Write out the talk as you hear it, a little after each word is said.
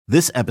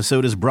This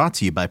episode is brought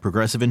to you by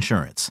Progressive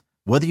Insurance.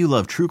 Whether you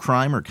love true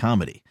crime or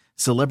comedy,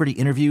 celebrity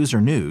interviews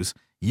or news,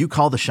 you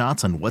call the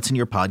shots on what's in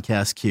your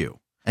podcast queue.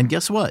 And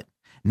guess what?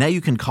 Now you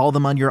can call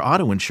them on your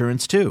auto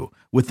insurance too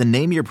with the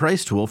Name Your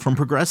Price tool from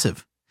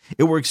Progressive.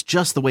 It works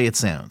just the way it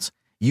sounds.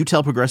 You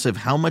tell Progressive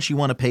how much you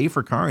want to pay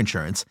for car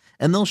insurance,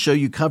 and they'll show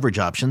you coverage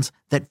options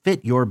that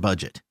fit your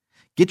budget.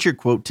 Get your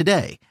quote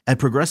today at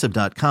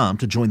Progressive.com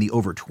to join the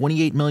over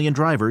 28 million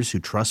drivers who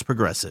trust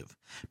Progressive.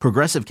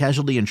 Progressive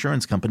Casualty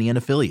Insurance Company and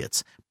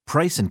Affiliates.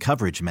 Price and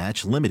coverage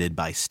match limited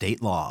by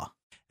state law.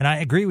 And I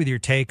agree with your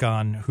take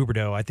on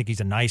Huberdeau. I think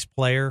he's a nice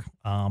player,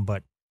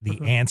 but the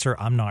answer,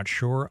 I'm not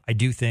sure. I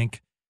do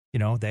think,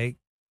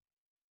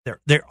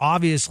 they're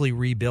obviously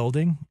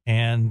rebuilding,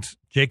 and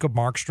Jacob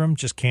Markstrom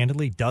just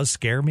candidly does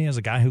scare me as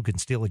a guy who can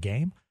steal a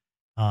game.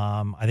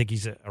 I think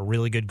he's a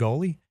really good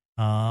goalie.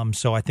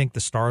 So I think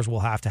the Stars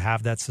will have to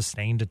have that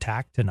sustained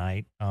attack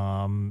tonight,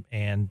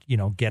 and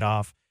get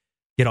off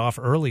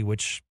early,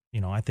 which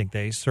I think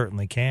they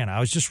certainly can. I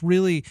was just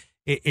really,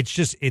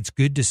 it's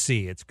good to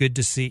see. It's good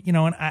to see, and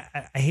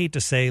I hate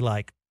to say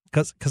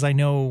because I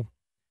know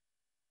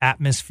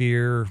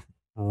atmosphere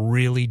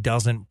really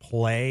doesn't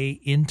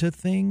play into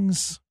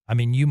things. I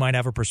mean, you might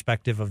have a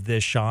perspective of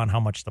this, Sean, how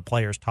much the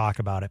players talk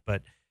about it,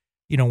 but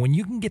when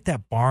you can get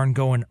that barn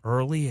going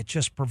early, it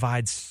just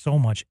provides so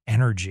much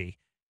energy.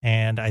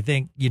 And I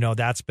think,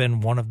 that's been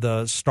one of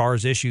the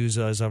Stars' issues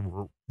as a,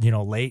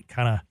 late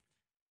kind of,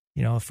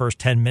 the first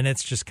 10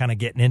 minutes just kind of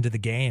getting into the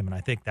game. And I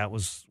think that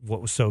was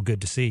what was so good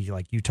to see.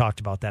 Like you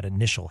talked about that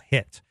initial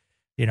hit,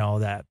 and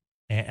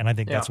I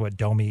think that's what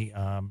Domi,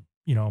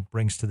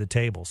 brings to the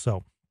table.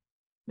 So,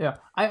 yeah,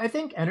 I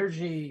think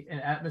energy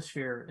and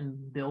atmosphere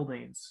in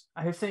buildings,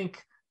 I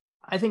think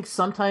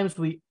sometimes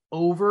we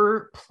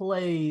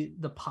overplay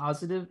the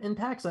positive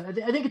impacts. I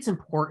think it's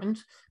important,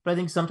 but I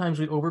think sometimes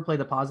we overplay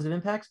the positive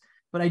impacts,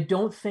 but I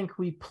don't think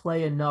we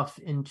play enough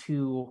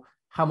into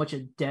how much a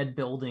dead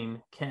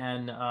building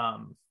can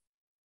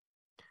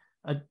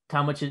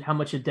how much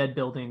a dead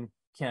building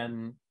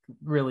can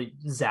really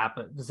zap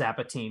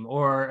a team,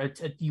 or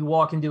you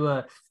walk into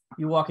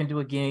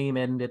a game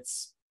and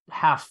it's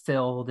half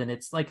filled, and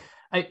it's like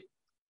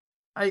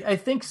I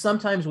think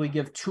sometimes we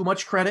give too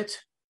much credit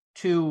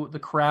to the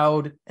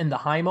crowd in the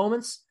high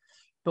moments,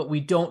 but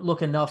we don't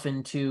look enough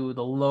into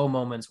the low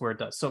moments where it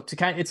does. So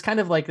it's kind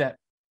of like that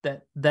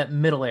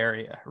middle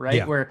area, right?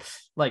 Yeah. Where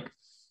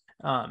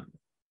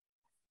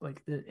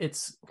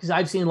it's because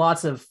I've seen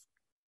lots of,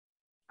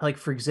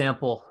 for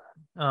example,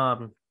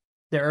 there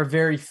are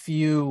very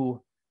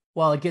few,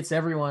 while it gets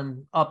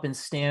everyone up and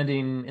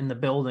standing in the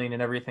building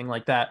and everything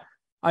like that,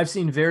 I've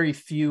seen very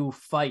few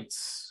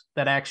fights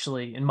that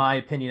actually, in my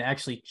opinion,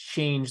 actually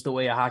change the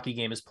way a hockey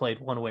game is played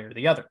one way or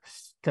the other,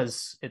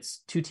 because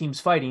it's two teams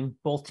fighting.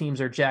 Both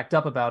teams are jacked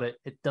up about it.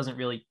 It doesn't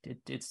really,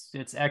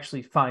 it's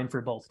actually fine for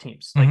both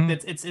teams. Mm-hmm.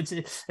 Like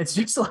it's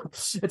just like,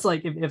 it's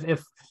like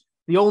if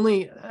the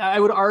only, I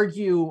would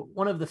argue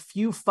one of the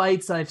few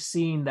fights I've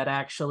seen that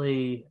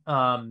actually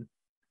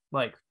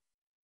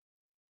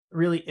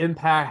really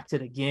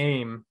impacted a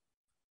game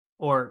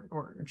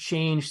or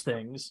changed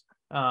things.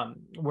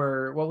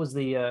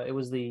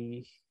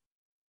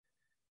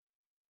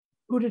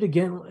 Who did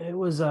again? It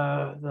was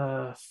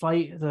the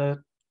fight.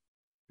 I'm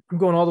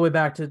going all the way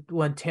back to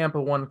when Tampa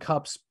won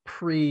cups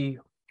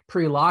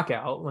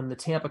pre-lockout, when the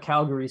Tampa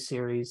Calgary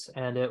series,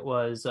 and it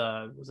was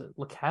it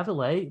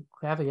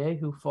Lecavalier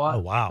who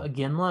fought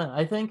Iginla.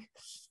 I think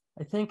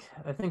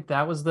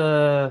that was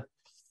the.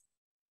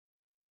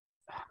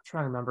 I'm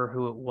trying to remember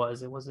who it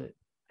was. I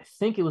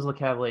think it was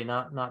Lecavalier,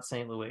 not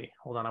St. Louis.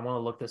 Hold on, I want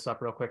to look this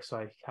up real quick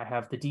so I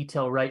have the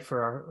detail right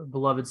for our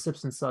beloved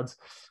Sips and Suds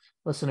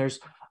listeners.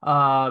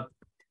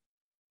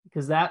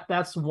 Because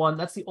that's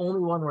the only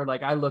one where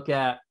I look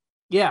at,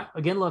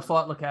 Iginla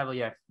fought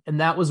Lecavalier,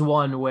 and that was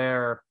one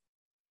where,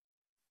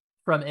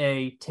 from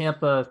a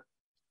Tampa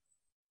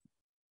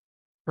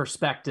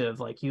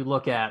perspective, you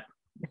look at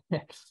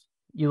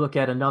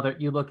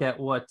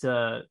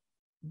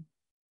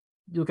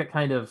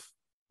kind of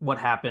what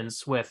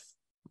happens with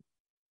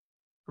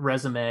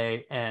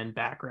resume and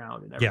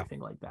background and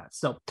everything like that.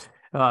 So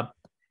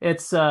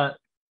it's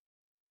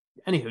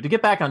anywho, to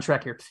get back on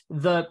track here,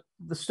 the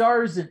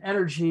Stars and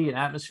energy and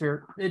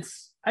atmosphere,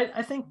 it's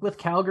I think with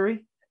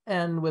Calgary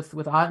and with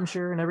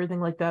Ottinger and everything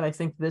like that, I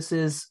think this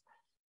is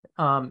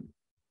an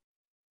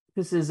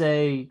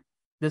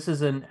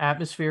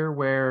atmosphere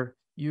where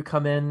you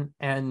come in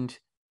and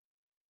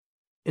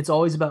it's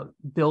always about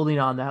building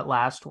on that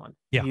last one.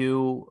 Yeah.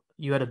 You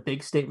had a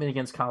big statement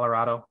against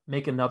Colorado,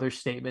 make another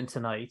statement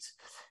tonight.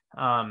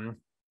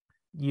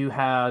 You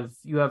have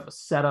a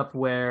setup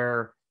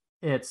where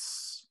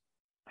it's,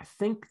 I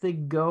think they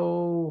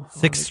go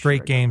 6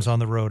 straight games on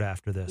the road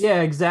after this.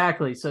 Yeah,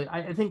 exactly. So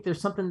I think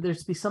there's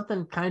be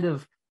something kind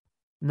of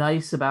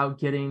nice about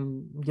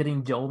getting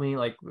Domi,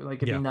 it'd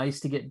be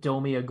nice to get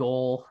Domi a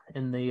goal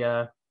and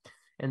then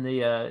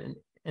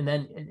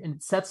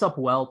it sets up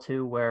well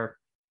too, where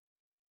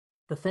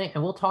the thing,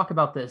 and we'll talk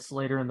about this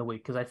later in the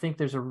week, because I think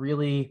there's a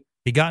really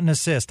He got an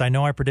assist. I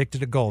know I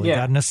predicted a goal. He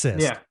got an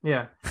assist.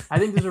 Yeah. I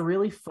think there's a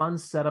really fun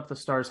setup the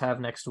Stars have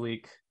next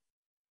week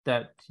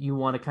that you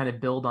want to kind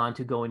of build on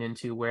to going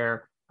into,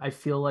 where I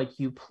feel like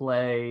you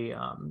play,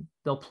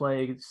 they'll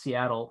play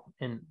Seattle,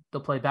 and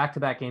they'll play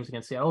back-to-back games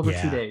against Seattle over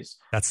 2 days.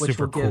 That's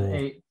super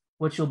cool.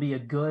 Which will be a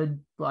good,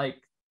 like,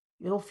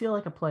 it'll feel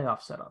like a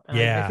playoff setup. And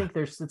I think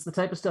it's the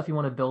type of stuff you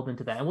want to build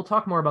into that. And we'll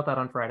talk more about that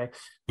on Friday.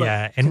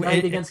 But and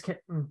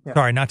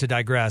sorry, not to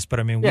digress, but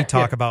I mean, we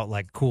talk about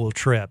like cool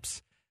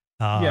trips.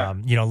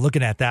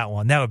 Looking at that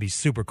one, that would be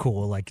super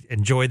cool. Like,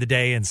 enjoy the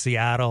day in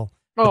Seattle,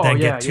 but then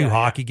get two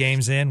hockey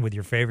games in with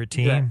your favorite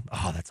team. Exactly.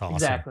 Oh, that's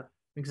awesome.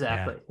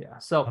 Exactly. Yeah.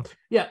 So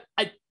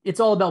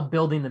it's all about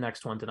building the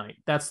next one tonight.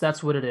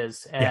 That's what it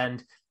is.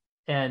 And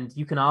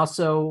you can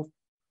also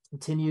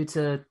continue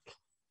to,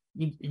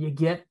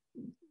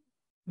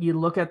 you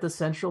look at the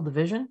Central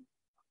Division,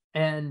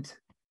 and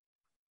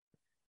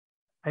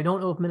I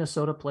don't know if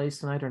Minnesota plays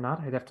tonight or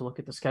not. I'd have to look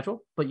at the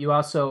schedule, but you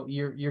also,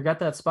 you're got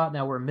that spot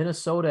now where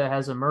Minnesota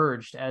has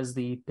emerged as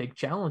the big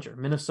challenger.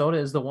 Minnesota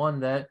is the one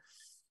that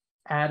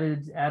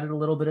added a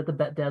little bit at the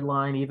bet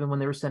deadline, even when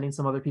they were sending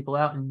some other people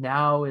out. And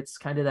now it's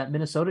kind of that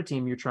Minnesota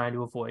team you're trying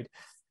to avoid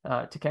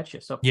to catch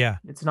you. So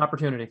it's an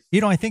opportunity.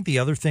 I think the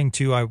other thing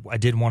too, I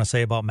did want to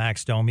say about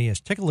Max Domi is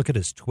take a look at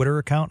his Twitter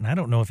account. And I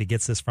don't know if he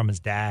gets this from his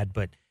dad,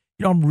 but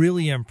I'm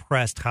really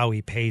impressed how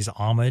he pays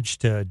homage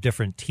to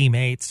different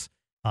teammates.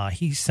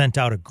 He sent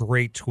out a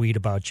great tweet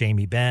about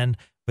Jamie Benn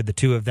with the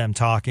two of them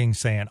talking,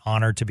 saying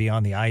honored to be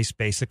on the ice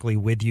basically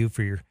with you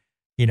for your,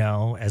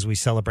 as we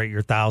celebrate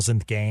your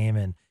 1,000th game.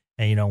 And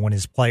when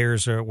his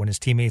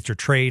teammates are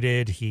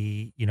traded,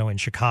 he, in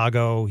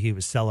Chicago, he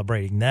was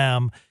celebrating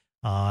them.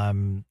 A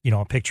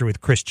picture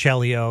with Chris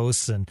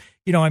Chelios. And,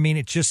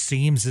 it just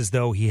seems as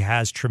though he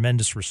has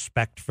tremendous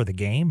respect for the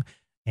game.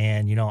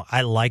 And,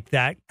 I like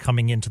that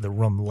coming into the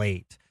room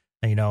late.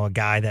 A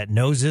guy that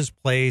knows his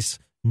place,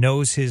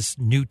 knows his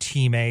new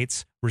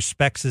teammates,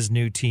 respects his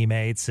new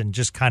teammates, and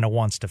just kind of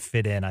wants to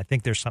fit in. I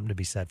think there's something to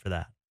be said for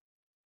that.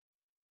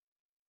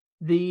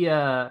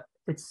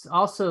 It's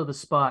also the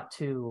spot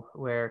too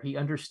where he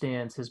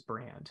understands his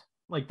brand.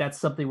 Like, that's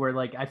something where,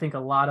 like, I think a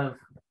lot of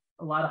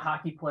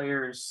hockey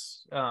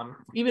players,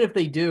 even if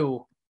they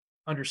do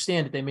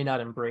understand it, they may not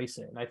embrace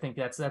it. And I think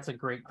that's a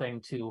great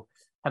thing to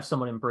have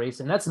someone embrace.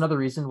 And that's another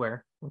reason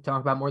where we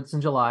talk about more this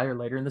in July or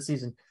later in the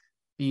season,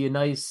 be a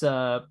nice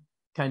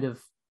kind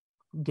of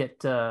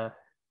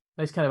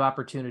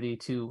opportunity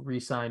to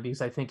re-sign,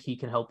 because I think he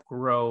can help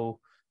grow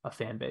a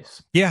fan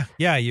base. Yeah,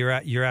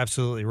 you're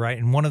absolutely right.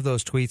 And one of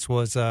those tweets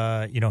was,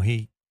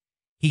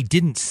 he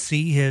didn't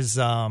see his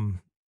kind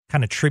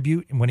of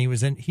tribute when he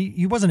was in.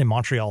 He wasn't in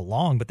Montreal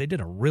long, but they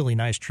did a really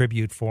nice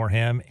tribute for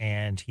him,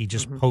 and he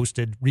just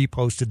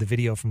reposted the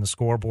video from the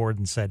scoreboard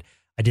and said,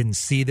 "I didn't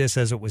see this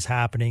as it was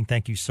happening.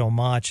 Thank you so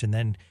much." And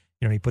then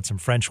he put some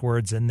French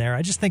words in there.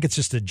 I just think it's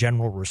just a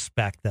general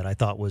respect that I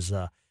thought was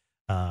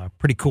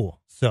pretty cool.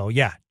 So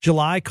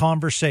July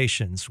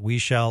conversations, we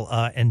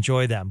shall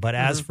enjoy them. But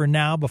as for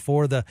now,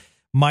 before the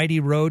mighty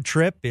road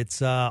trip,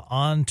 it's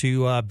on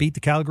to beat the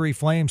Calgary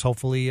Flames,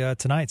 hopefully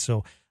tonight.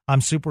 So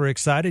I'm super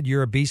excited.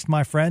 You're a beast,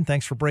 my friend.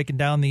 Thanks for breaking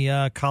down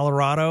the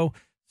Colorado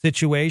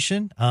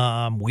situation.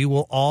 We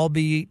will all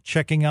be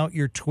checking out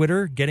your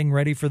Twitter, getting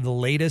ready for the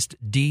latest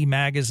D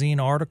Magazine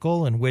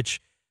article in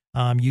which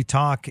you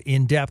talk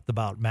in depth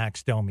about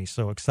Max Domi.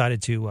 So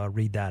excited to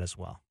read that as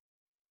well.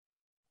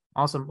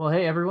 Awesome. Well,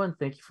 hey everyone,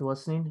 thank you for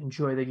listening.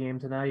 Enjoy the game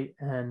tonight,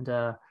 and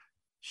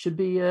should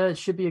be a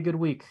good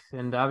week.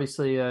 And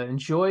obviously,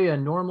 enjoy a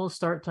normal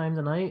start time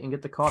tonight and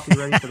get the coffee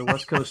ready for the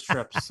West Coast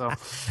trip. So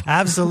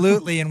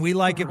absolutely, and we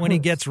like it when he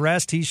gets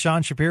rest. He's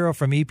Sean Shapiro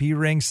from EP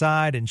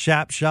Ringside and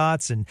Shap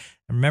Shots. And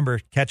remember,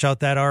 catch out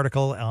that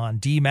article on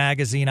D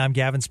Magazine. I'm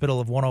Gavin Spittle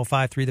of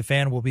 105.3 The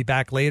Fan. We'll be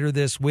back later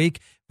this week.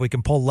 If we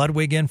can pull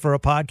Ludwig in for a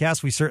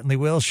podcast, we certainly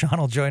will. Sean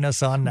will join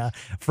us on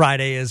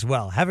Friday as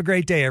well. Have a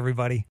great day,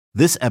 everybody.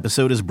 This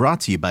episode is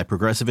brought to you by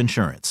Progressive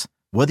Insurance.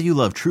 Whether you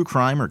love true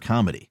crime or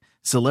comedy,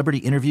 celebrity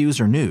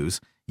interviews or news,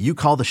 you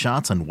call the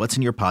shots on what's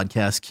in your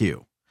podcast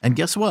queue. And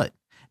guess what?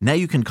 Now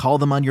you can call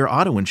them on your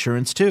auto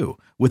insurance too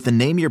with the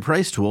Name Your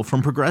Price tool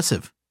from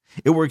Progressive.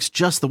 It works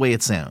just the way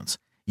it sounds.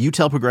 You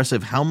tell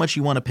Progressive how much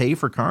you want to pay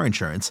for car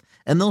insurance,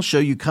 and they'll show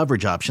you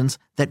coverage options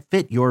that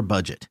fit your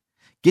budget.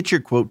 Get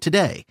your quote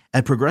today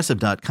at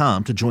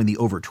Progressive.com to join the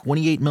over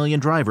 28 million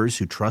drivers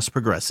who trust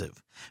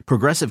Progressive.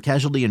 Progressive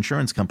Casualty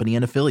Insurance Company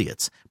and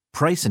Affiliates.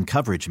 Price and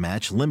coverage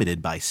match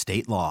limited by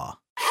state law.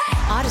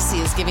 Odyssey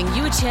is giving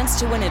you a chance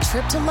to win a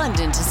trip to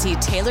London to see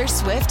Taylor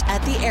Swift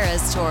at the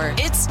Eras Tour.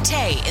 It's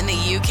Tay in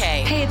the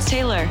UK. Hey, it's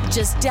Taylor.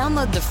 Just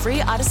download the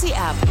free Odyssey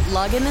app,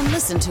 log in and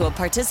listen to a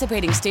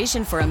participating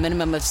station for a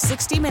minimum of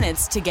 60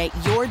 minutes to get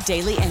your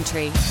daily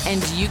entry.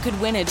 And you could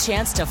win a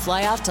chance to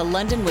fly off to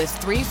London with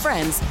 3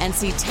 friends and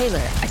see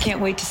Taylor. I can't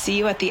wait to see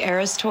you at the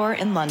Eras Tour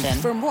in London.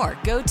 For more,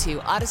 go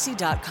to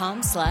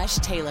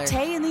odyssey.com/Taylor.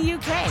 Tay in the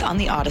UK. It's on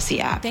the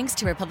Odyssey app. Thanks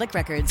to Republic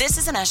Records. This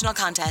is a national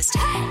contest.